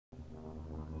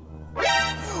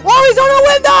he's on the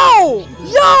window!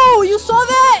 Yo, you saw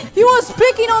that? He was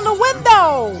picking on the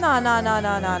window!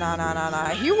 Nah.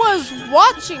 He was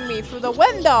watching me through the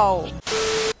window.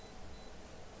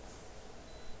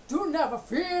 Do never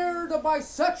fear, the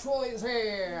bisexual is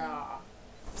here!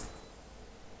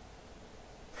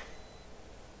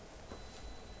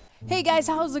 Hey guys,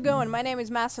 how's it going? My name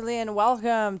is Masterly and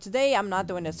welcome. Today I'm not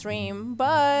doing a stream,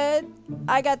 but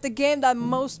I got the game that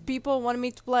most people want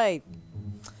me to play,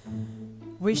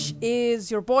 which is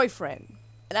Your Boyfriend.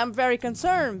 And I'm very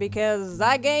concerned because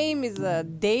that game is a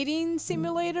dating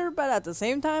simulator, but at the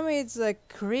same time it's a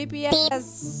creepy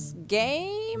ass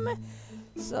game.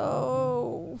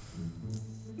 So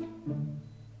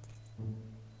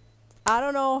I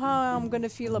don't know how I'm gonna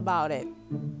feel about it.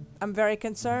 I'm very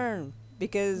concerned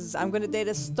because I'm gonna date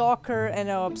a stalker and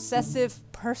an obsessive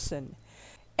person.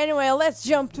 Anyway, let's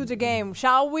jump to the game,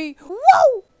 shall we?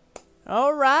 Woo!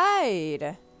 Alright.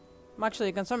 I'm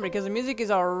actually concerned because the music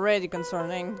is already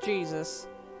concerning. Jesus.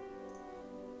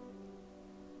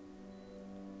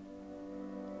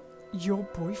 Your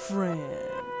boyfriend.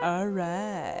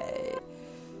 Alright.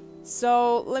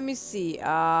 So, let me see.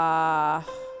 I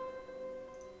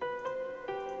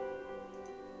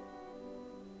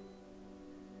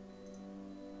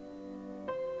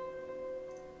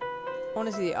want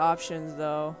to see the options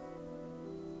though.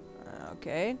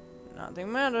 Okay,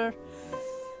 nothing matter.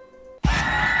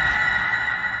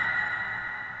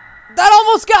 That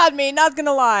almost got me, not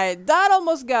gonna lie. That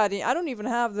almost got me. I don't even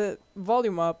have the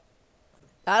volume up.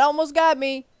 That almost got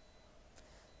me.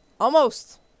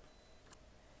 Almost.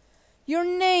 Your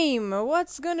name.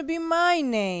 What's gonna be my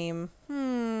name?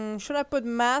 Should I put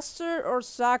Master or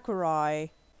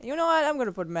Sakurai? You know what? I'm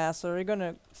gonna put Master. You're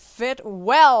gonna fit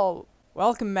well.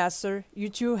 Welcome, Master. You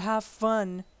two have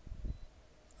fun.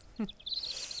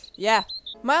 Yeah.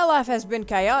 My life has been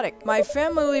chaotic. My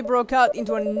family broke out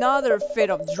into another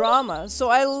fit of drama, so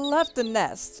I left the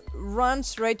nest, ran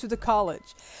straight to the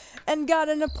college, and got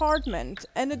an apartment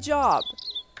and a job.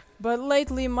 But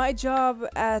lately, my job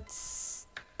at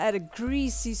a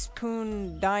greasy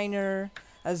spoon diner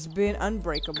has been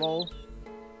unbearable.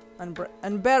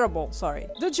 Sorry.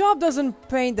 The job doesn't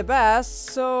pay the best,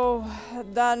 so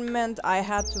that meant I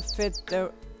had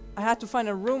to find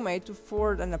a roommate to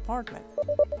afford an apartment.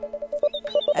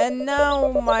 And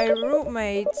now my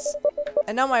roommate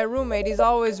is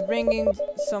always bringing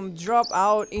some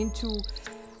dropout into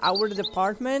our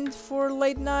department for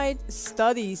late night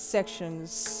study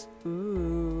sections.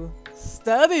 Ooh,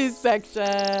 study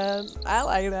sections. I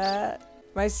like that.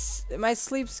 My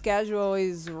sleep schedule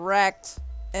is wrecked,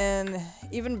 and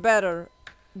even better,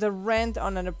 the rent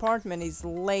on an apartment is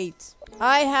late.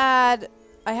 I had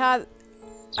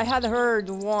heard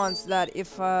once that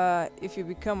if you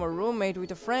become a roommate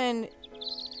with a friend,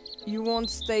 you won't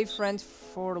stay friends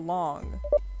for long.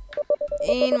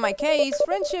 In my case,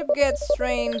 friendship gets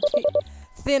strained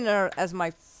thinner as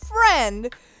my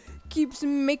friend keeps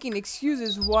making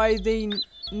excuses why they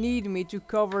need me to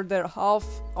cover their half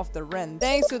of the rent.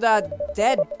 Thanks to that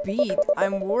deadbeat,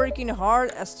 I'm working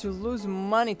hard as to lose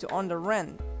money on the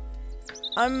rent.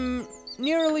 I'm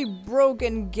nearly broke,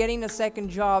 and getting a second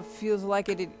job feels like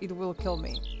it will kill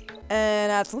me.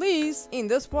 And at least in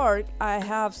this park I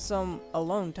have some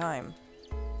alone time.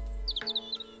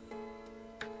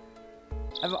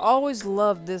 I've always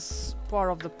loved this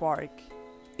part of the park.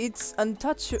 It's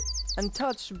untouched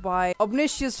by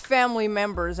obnoxious family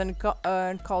members and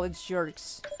college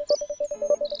jerks.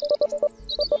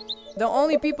 The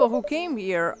only people who came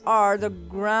here are the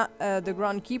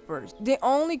groundkeepers. They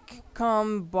only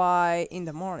come by in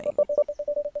the morning.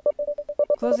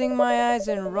 Closing my eyes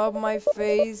and rub my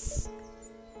face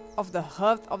of the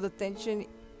huff of the tension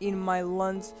in my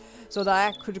lungs so that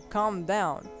I could calm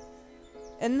down.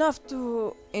 Enough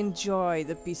to enjoy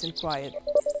the peace and quiet.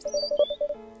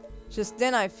 Just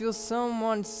then I feel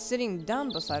someone sitting down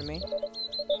beside me.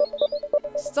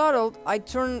 Startled, I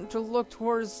turn to look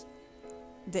towards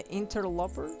the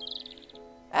interloper.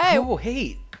 Hey! Oh,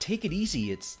 hey, take it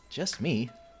easy. It's just me.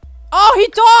 Oh, he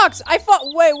talks! I thought.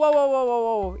 Wait,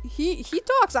 whoa. He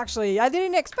talks actually. I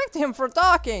didn't expect him for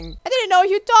talking. I didn't know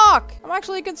you talk. I'm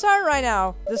actually concerned right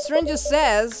now. The stranger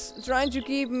says, trying to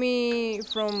keep me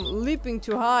from leaping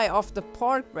too high off the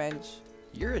park bench.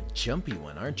 You're a jumpy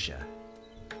one, aren't ya?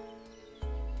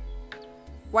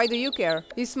 Why do you care?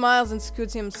 He smiles and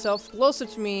scoots himself closer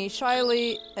to me,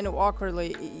 shyly and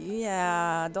awkwardly.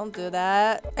 Yeah, don't do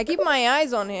that. I keep my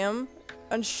eyes on him,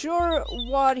 unsure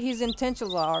what his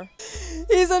intentions are.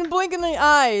 His unblinking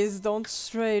eyes don't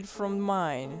stray from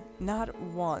mine. Not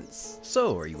once.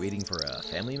 So, are you waiting for a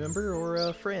family member or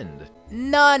a friend?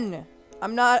 None.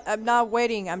 I'm not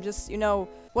waiting. I'm just, you know,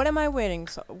 what am I waiting?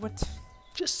 So, what?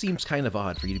 Just seems kind of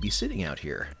odd for you to be sitting out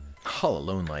here, all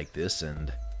alone like this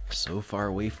and so far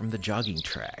away from the jogging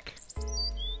track.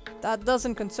 That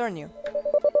doesn't concern you.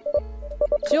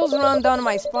 Chills run down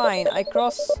my spine. I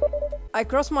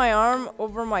cross my arm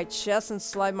over my chest and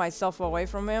slide myself away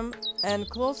from him and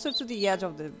closer to the edge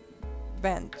of the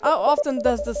bench. How often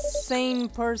does the sane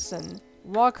person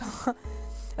walk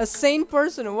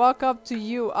up to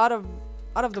you out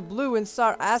of the blue and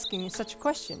start asking such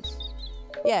questions?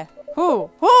 Yeah. Who?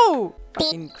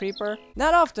 Fucking creeper.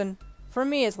 Not often. For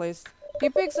me at least. He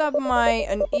picks up my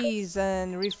unease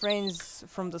and refrains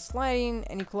from the sliding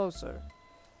any closer.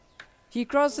 He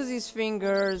crosses his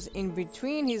fingers in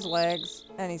between his legs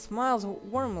and he smiles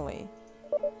warmly.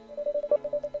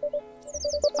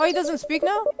 Oh, he doesn't speak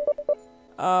now?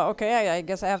 Okay, I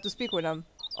guess I have to speak with him.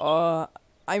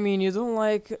 I mean, you don't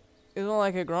like a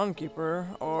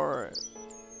groundkeeper or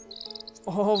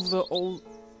all of the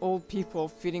old people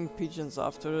feeding pigeons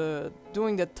after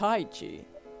doing the Tai Chi.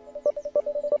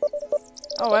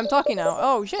 Oh, I'm talking now.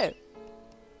 Oh, shit.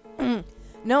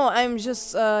 No, I'm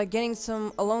just getting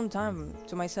some alone time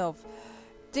to myself.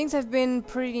 Things have been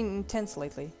pretty intense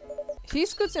lately. He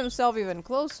scoots himself even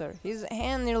closer. His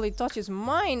hand nearly touches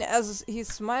mine as he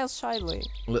smiles shyly.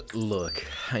 Look,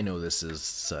 I know this is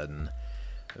sudden.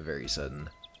 Very sudden.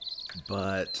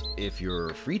 But if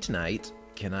you're free tonight,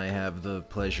 can I have the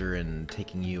pleasure in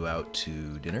taking you out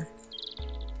to dinner?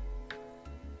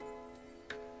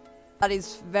 That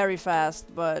is very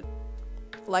fast, but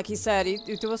like he said,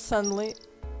 it was suddenly.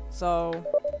 So,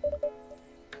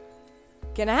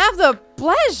 can I have the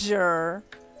pleasure?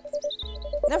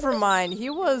 Never mind, he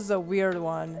was a weird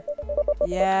one.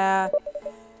 Yeah.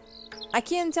 I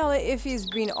can't tell if he's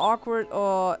being awkward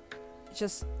or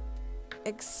just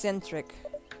eccentric.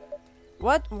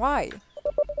 What? Why?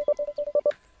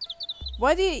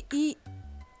 Why did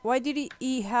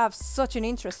he have such an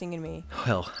interest in me?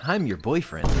 Well, I'm your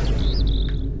boyfriend.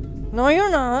 No,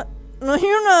 you're not. No,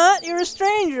 you're not. You're a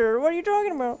stranger. What are you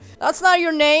talking about? That's not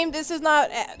your name. This is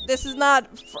not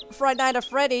Friday Night at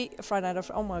Freddy.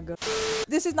 Oh my god.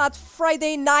 This is not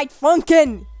Friday Night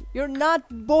Funkin'. You're not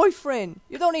boyfriend.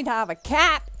 You don't need to have a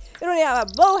cat. You don't need to have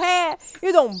a bow hair.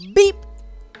 You don't beep.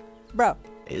 Bro.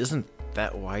 Isn't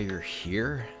that why you're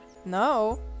here?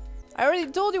 No. I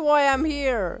already told you why I'm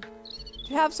here.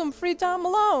 To have some free time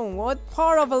alone. What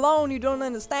part of alone you don't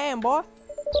understand, boy?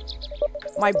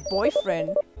 My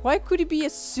boyfriend? Why could he be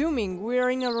assuming we're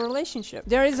in a relationship?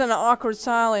 There is an awkward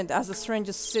silence as the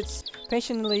stranger sits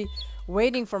patiently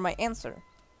waiting for my answer.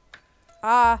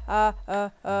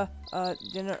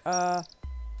 Dinner,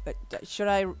 should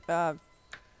I,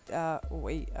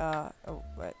 wait,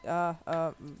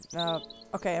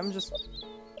 okay,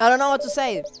 I don't know what to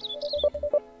say.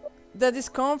 The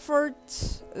discomfort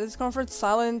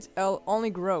silence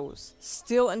only grows,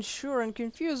 still unsure and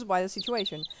confused by the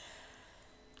situation.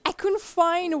 I couldn't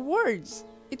find words.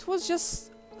 It was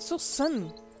just so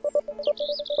sudden.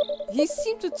 He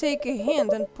seemed to take a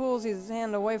hint and pulls his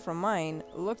hand away from mine.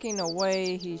 Looking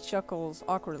away, he chuckles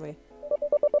awkwardly.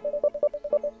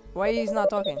 Why he's not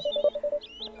talking?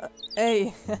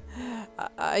 Hey,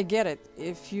 I get it.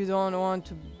 If you don't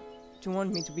want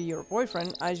me to be your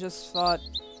boyfriend, I just thought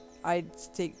I'd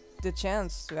take the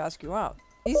chance to ask you out.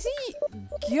 Is he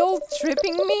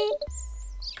guilt-tripping me?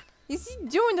 He's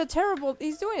doing a terrible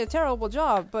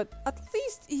job, but at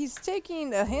least he's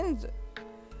taking a hint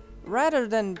rather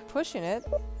than pushing it.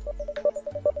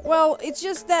 Well, it's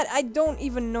just that I don't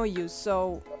even know you,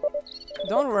 so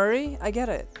don't worry, I get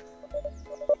it.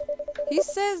 He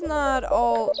says not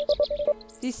all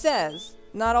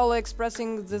express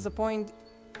disappointing,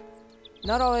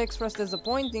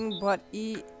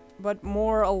 but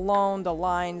more along the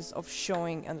lines of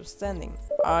showing understanding.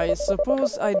 I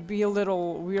suppose I'd be a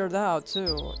little weirded out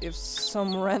too if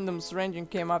some random stranger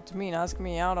came up to me and asked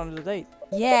me out on a date.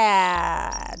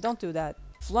 Yeah, don't do that.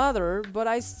 Flattered, but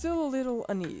I still a little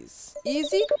uneasy.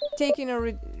 Is he taking a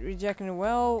rejection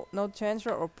well? No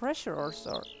tension or pressure or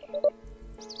sort?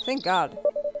 Thank God.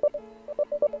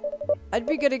 I'd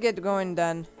be good to get going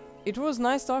then. It was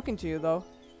nice talking to you though.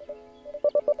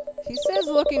 He says,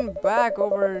 looking back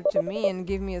over to me and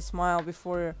give me a smile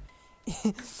before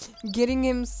getting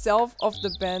himself off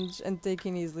the bench and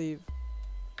taking his leave.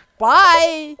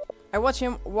 Bye! I watch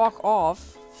him walk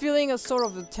off, feeling a sort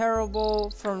of terrible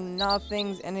for now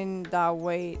things ending that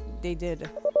way they did.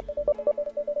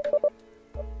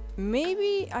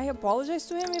 Maybe I apologize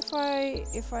to him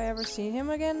if I ever see him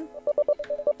again.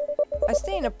 I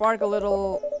stay in the park a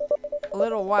little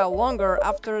while longer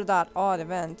after that odd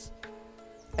event.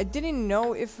 I didn't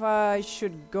know if I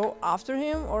should go after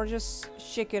him or just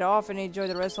shake it off and enjoy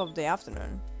the rest of the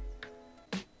afternoon.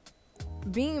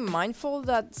 Being mindful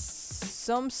that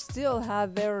some still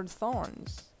had their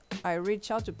thorns, I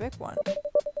reach out to pick one.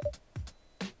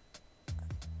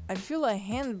 I feel a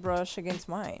hand brush against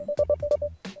mine.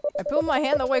 I pull my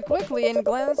hand away quickly and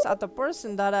glance at the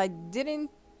person that I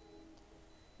didn't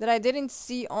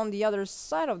see on the other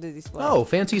side of the display. Oh,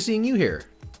 fancy seeing you here.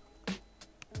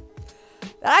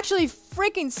 That actually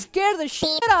freaking scared the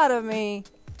shit out of me.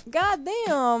 God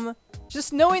damn.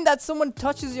 Just knowing that someone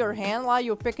touches your hand while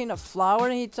you're picking a flower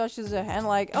and he touches your hand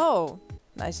like, oh,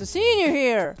 nice to see you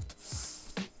here.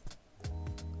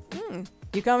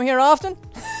 You come here often?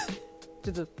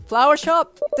 To the flower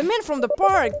shop? The man from the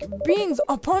park beams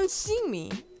upon seeing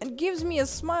me and gives me a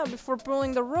smile before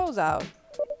pulling the rose out.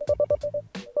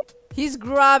 He's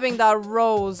grabbing that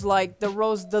rose like the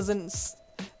rose doesn't,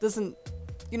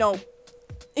 you know,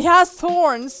 it has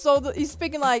thorns, so he's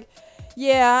speaking like,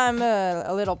 yeah, I'm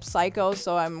a little psycho,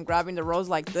 so I'm grabbing the rose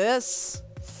like this.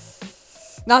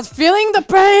 Not feeling the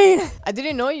pain! I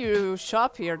didn't know you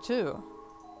shop here too.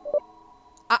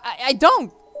 I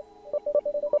don't!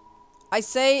 I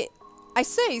say,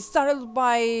 startled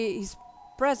by his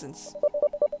presence.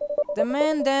 The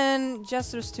man then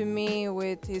gestures to me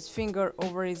with his finger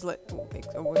over his lip.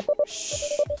 Shh.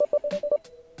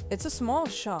 It's a small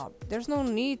shop. There's no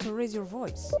need to raise your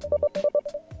voice.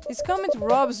 His comment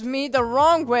rubs me the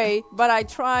wrong way, but I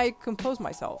try to compose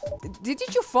myself. Did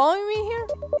you follow me here?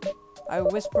 I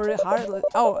whisper hardly.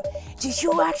 Oh, did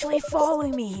you actually follow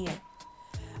me here?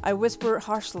 I whisper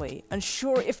harshly,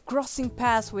 unsure if crossing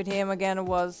paths with him again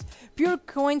was pure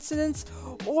coincidence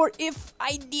or if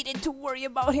I needed to worry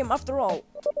about him after all.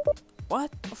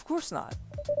 What? Of course not.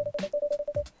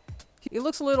 He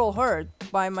looks a little hurt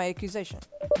by my accusation.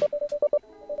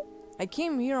 I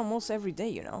came here almost every day,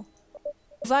 you know.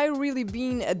 Was I really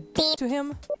being a d to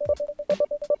him?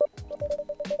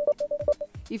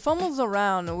 He fumbles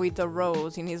around with a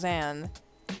rose in his hand,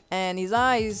 and his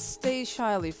eyes stay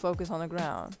shyly focused on the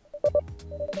ground.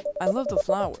 I love the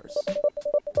flowers.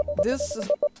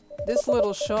 This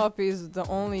little shop is the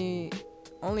only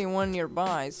one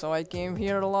nearby, so I came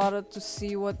here a lot to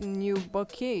see what new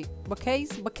bouquets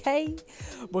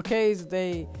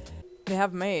they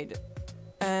have made,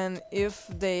 and if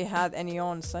they had any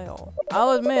on sale.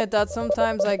 I'll admit that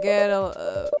sometimes I get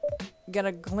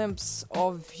a glimpse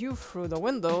of you through the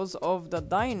windows of the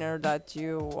diner that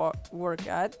you work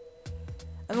at.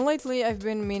 And lately I've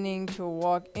been meaning to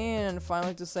walk in and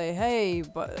finally to say hey,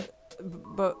 but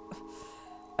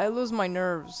I lose my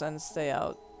nerves and stay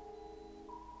out.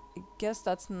 I guess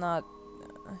that's not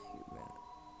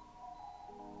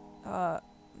human.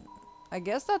 I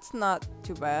guess that's not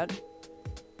too bad.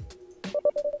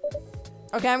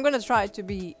 Okay, I'm gonna try to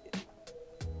be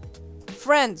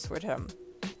friends with him.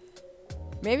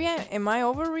 Maybe am I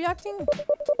overreacting?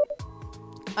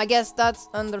 I guess that's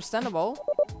understandable.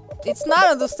 It's not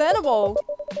understandable!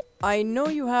 I know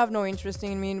you have no interest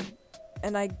in me,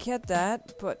 and I get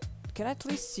that, but can I at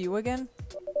least see you again?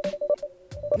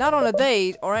 Not on a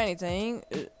date or anything,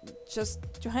 just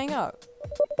to hang out.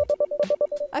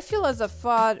 I feel as I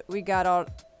thought we got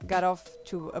off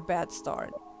to a bad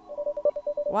start.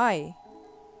 Why?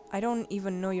 I don't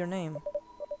even know your name.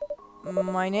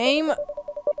 My name?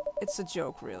 It's a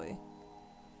joke, really.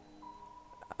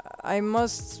 I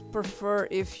must prefer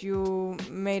if you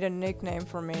made a nickname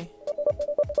for me.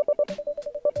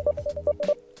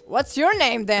 What's your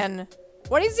name then?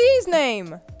 What is his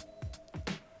name?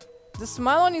 The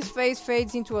smile on his face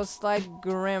fades into a slight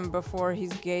grin before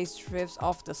his gaze drifts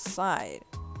off the side.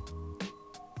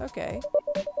 Okay.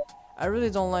 I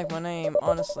really don't like my name,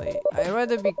 honestly. I'd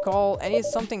rather be called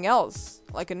something else,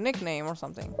 like a nickname or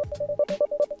something.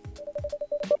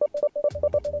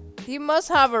 He must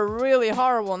have a really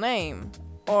horrible name,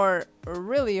 or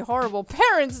really horrible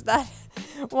parents that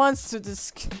wants to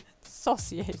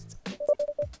dissociate.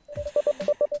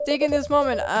 Taking this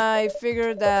moment, I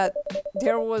figured that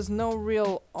there was no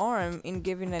real harm in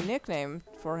giving a nickname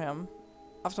for him.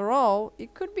 After all,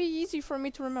 it could be easy for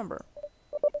me to remember.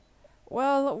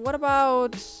 Well, what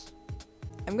about...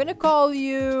 I'm gonna call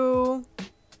you...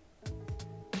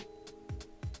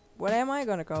 What am I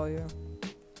gonna call you?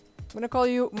 I'm gonna call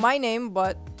you my name,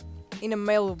 but in a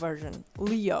male version.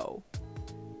 Leo.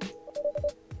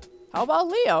 How about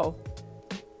Leo?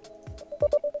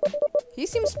 He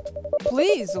seems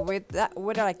pleased with that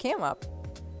I came up.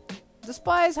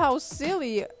 Despite how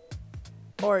silly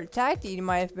or tacky it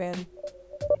might have been.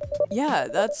 Yeah,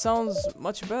 that sounds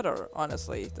much better,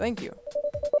 honestly. Thank you.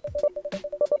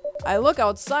 I look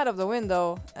outside of the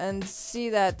window and see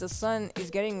that the sun is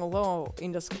getting low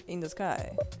in the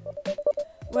sky.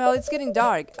 Well, it's getting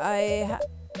dark. I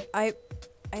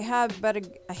had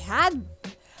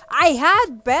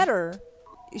better.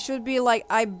 It should be like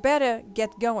I better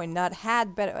get going, not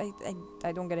had better.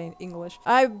 I don't get any English.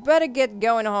 I better get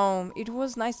going home. It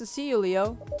was nice to see you,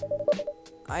 Leo.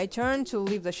 I turn to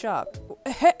leave the shop.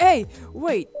 Hey,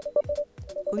 wait.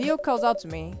 Leo calls out to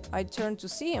me. I turn to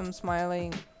see him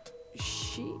smiling.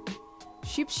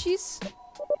 Sheepshees?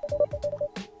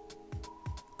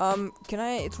 Can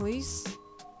I at least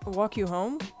walk you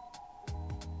home?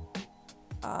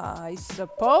 I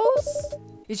suppose?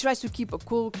 He tries to keep a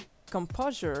cool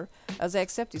composure as I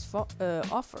accept his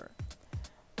offer.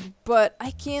 But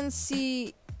I can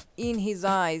see in his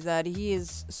eyes that he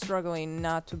is struggling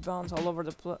not to bounce all over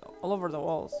the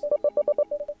walls.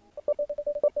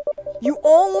 You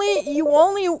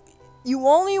only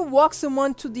walk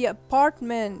someone to the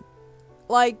apartment,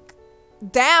 like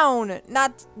down,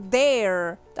 not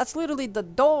there. That's literally the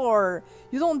door.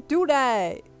 You don't do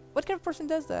that. What kind of person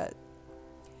does that?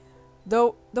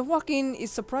 Though the walk-in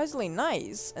is surprisingly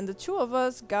nice, and the two of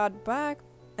us got back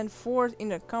and forth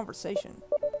in a conversation.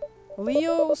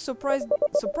 Leo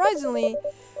surprisingly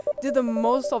did the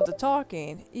most of the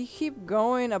talking. He kept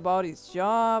going about his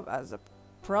job as a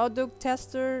product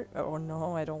tester. Oh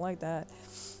no, I don't like that.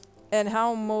 And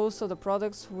how most of the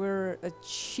products were a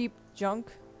cheap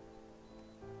junk.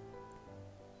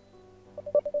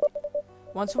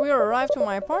 Once we arrived to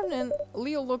my apartment,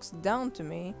 Leo looks down to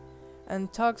me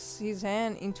and tucks his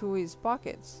hand into his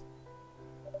pockets.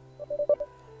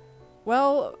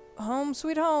 Well, home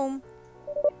sweet home.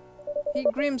 He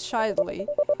grins shyly.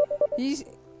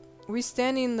 We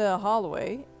stand in the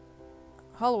hallway.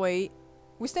 We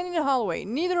stand in the hallway,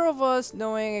 neither of us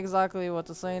knowing exactly what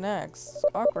to say next.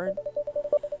 Awkward.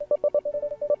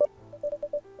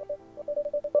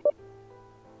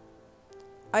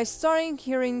 I started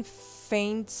hearing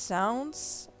faint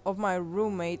sounds of my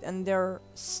roommate and their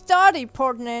study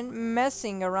partner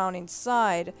messing around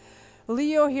inside.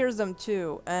 Leo hears them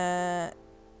too.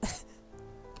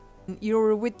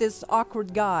 You're with this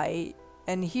awkward guy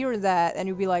and hear that and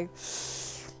you'll be like,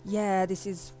 yeah, this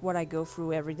is what I go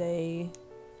through every day.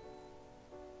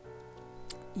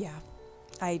 Yeah,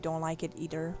 I don't like it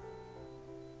either.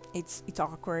 It's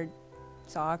awkward.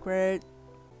 It's awkward.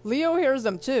 Leo hears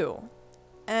them too,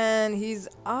 and his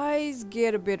eyes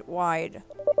get a bit wide.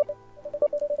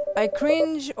 I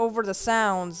cringe over the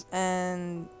sounds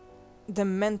and the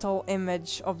mental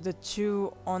image of the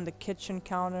two on the kitchen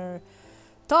counter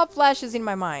top flashes in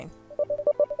my mind.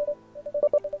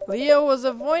 Leo was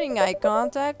avoiding eye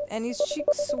contact and his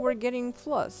cheeks were getting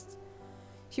flushed.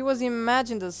 He was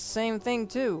imagining the same thing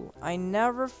too. I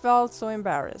never felt so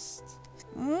embarrassed.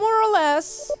 More or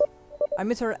less, I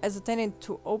met her hesitating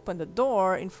to open the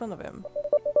door in front of him.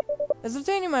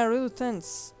 Hesitating my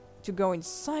reluctance to go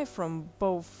inside from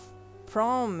both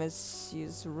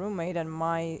promiscuous roommate and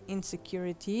my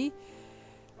insecurity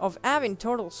of having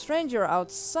total stranger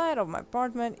outside of my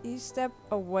apartment, he stepped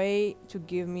away to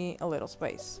give me a little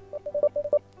space.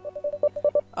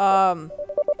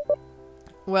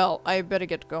 Well, I better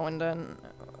get going then.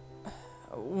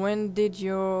 When did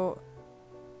you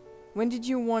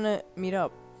wanna meet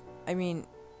up? I mean,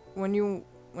 when you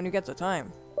get the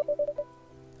time.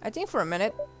 I think for a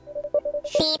minute.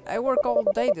 Shit, I work all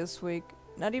day this week.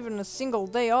 Not even a single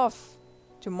day off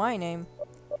to my name.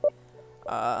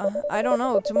 I don't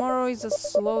know. Tomorrow is a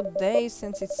slow day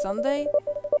since it's Sunday.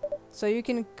 So you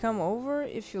can come over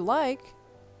if you like.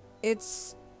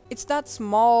 It's that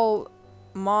small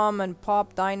mom and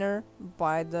pop diner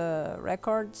by the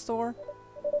record store.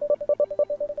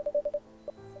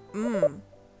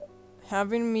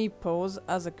 Having me pose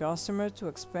as a customer to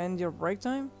expand your break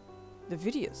time? The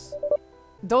videos.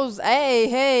 Those,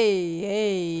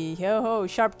 hey, ho ho,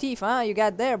 sharp teeth, huh? You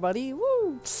got there, buddy.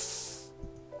 Woo!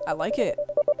 I like it.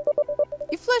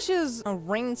 He flashes a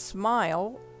rain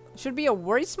smile. Should be a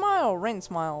worried smile or rain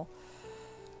smile.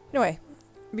 Anyway,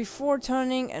 before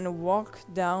turning and walk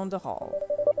down the hall.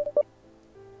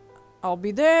 I'll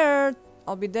be there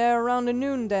around the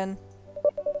noon then.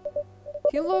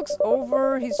 He looks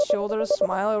over his shoulder,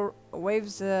 smile,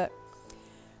 waves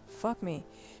fuck me.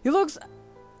 He looks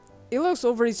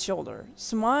over his shoulder,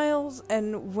 smiles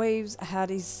and waves at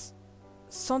his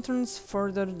saunters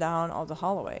further down of the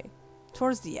hallway,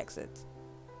 towards the exit.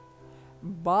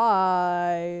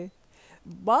 Bye.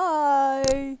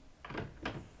 Bye.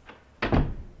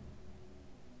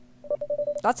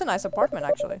 That's a nice apartment,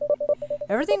 actually.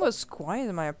 Everything was quiet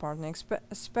in my apartment,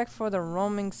 except for the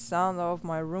roaming sound of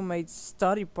my roommate's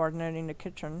study partner in the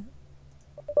kitchen.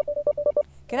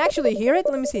 Can I actually hear it?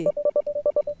 Let me see.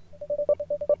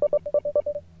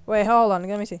 Wait, hold on.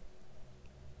 Let me see.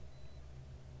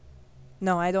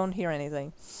 No, I don't hear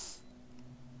anything.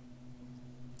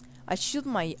 I shoot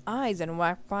my eyes and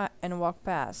walk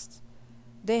past.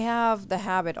 They have the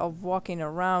habit of walking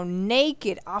around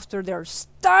naked after their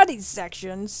study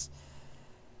sections.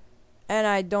 And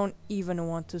I don't even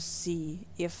want to see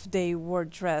if they were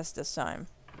dressed this time.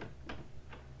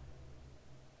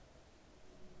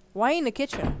 Why in the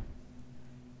kitchen?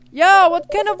 Yo, what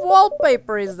kind of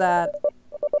wallpaper is that?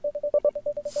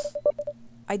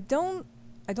 I don't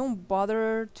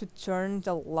bother to turn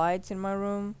the lights in my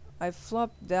room. I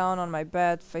flop down on my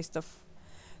bed, face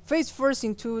first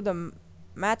into the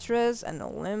mattress, and the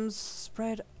limbs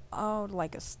spread out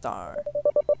like a star,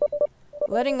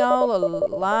 letting out a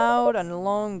loud and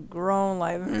long groan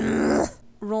like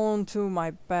roll into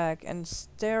my back and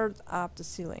stared up the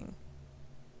ceiling.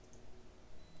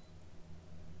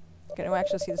 Can you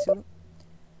actually see the ceiling?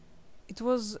 It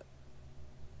was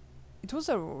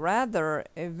a rather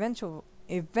eventful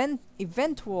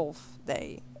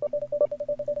day.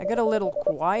 I got a little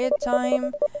quiet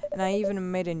time, and I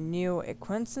even made a new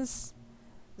acquaintance,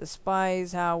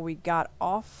 despite how we got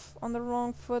off on the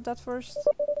wrong foot at first.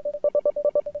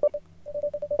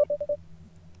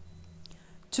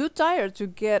 Too tired to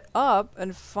get up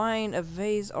and find a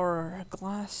vase or a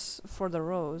glass for the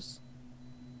rose,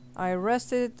 I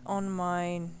rested on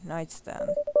my nightstand.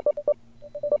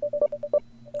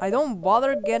 I don't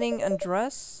bother getting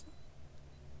undressed.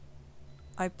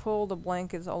 I pull the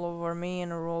blankets all over me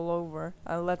and roll over.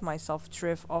 I let myself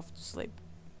drift off to sleep.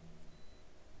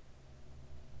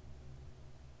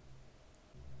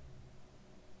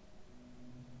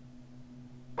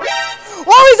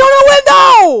 Oh, he's on the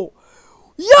window!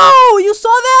 Yo, you saw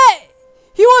that?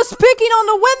 He was picking on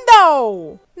the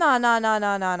window!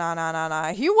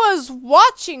 Nah. He was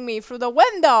watching me through the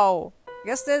window! I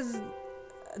guess there's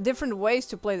different ways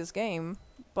to play this game,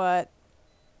 but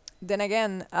then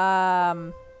again,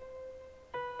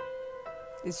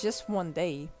 it's just one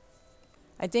day.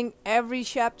 I think every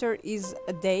chapter is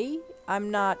a day. I'm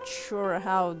not sure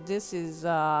how this is,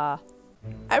 I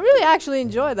really actually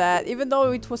enjoy that, even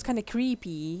though it was kind of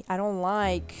creepy. I don't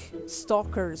like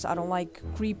stalkers. I don't like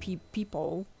creepy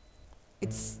people.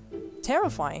 It's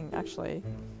terrifying, actually.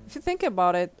 If you think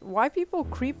about it, why people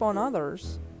creep on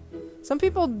others? Some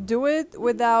people do it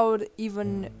without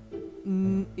even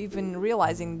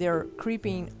realizing they're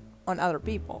creeping on other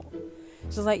people.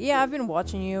 So it's like, yeah, I've been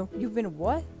watching you. You've been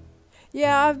what?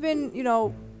 Yeah, I've been, you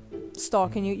know,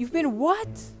 stalking you. You've been what?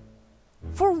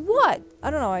 For what?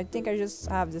 I don't know, I think I just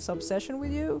have this obsession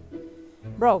with you.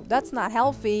 Bro, that's not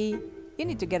healthy. You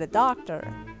need to get a doctor.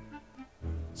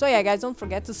 So yeah, guys, don't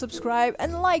forget to subscribe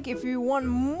and like if you want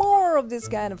more of this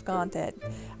kind of content.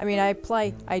 I mean, I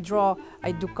play, I draw,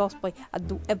 I do cosplay, I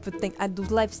do everything. I do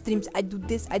live streams, I do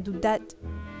this, I do that.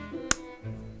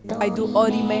 I do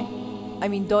orime. I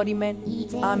mean Dorimen.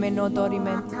 Ame no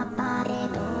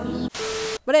Dorimen.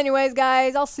 But anyways,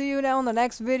 guys, I'll see you now on the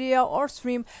next video or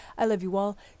stream. I love you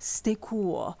all. Stay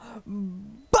cool.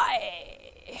 Bye!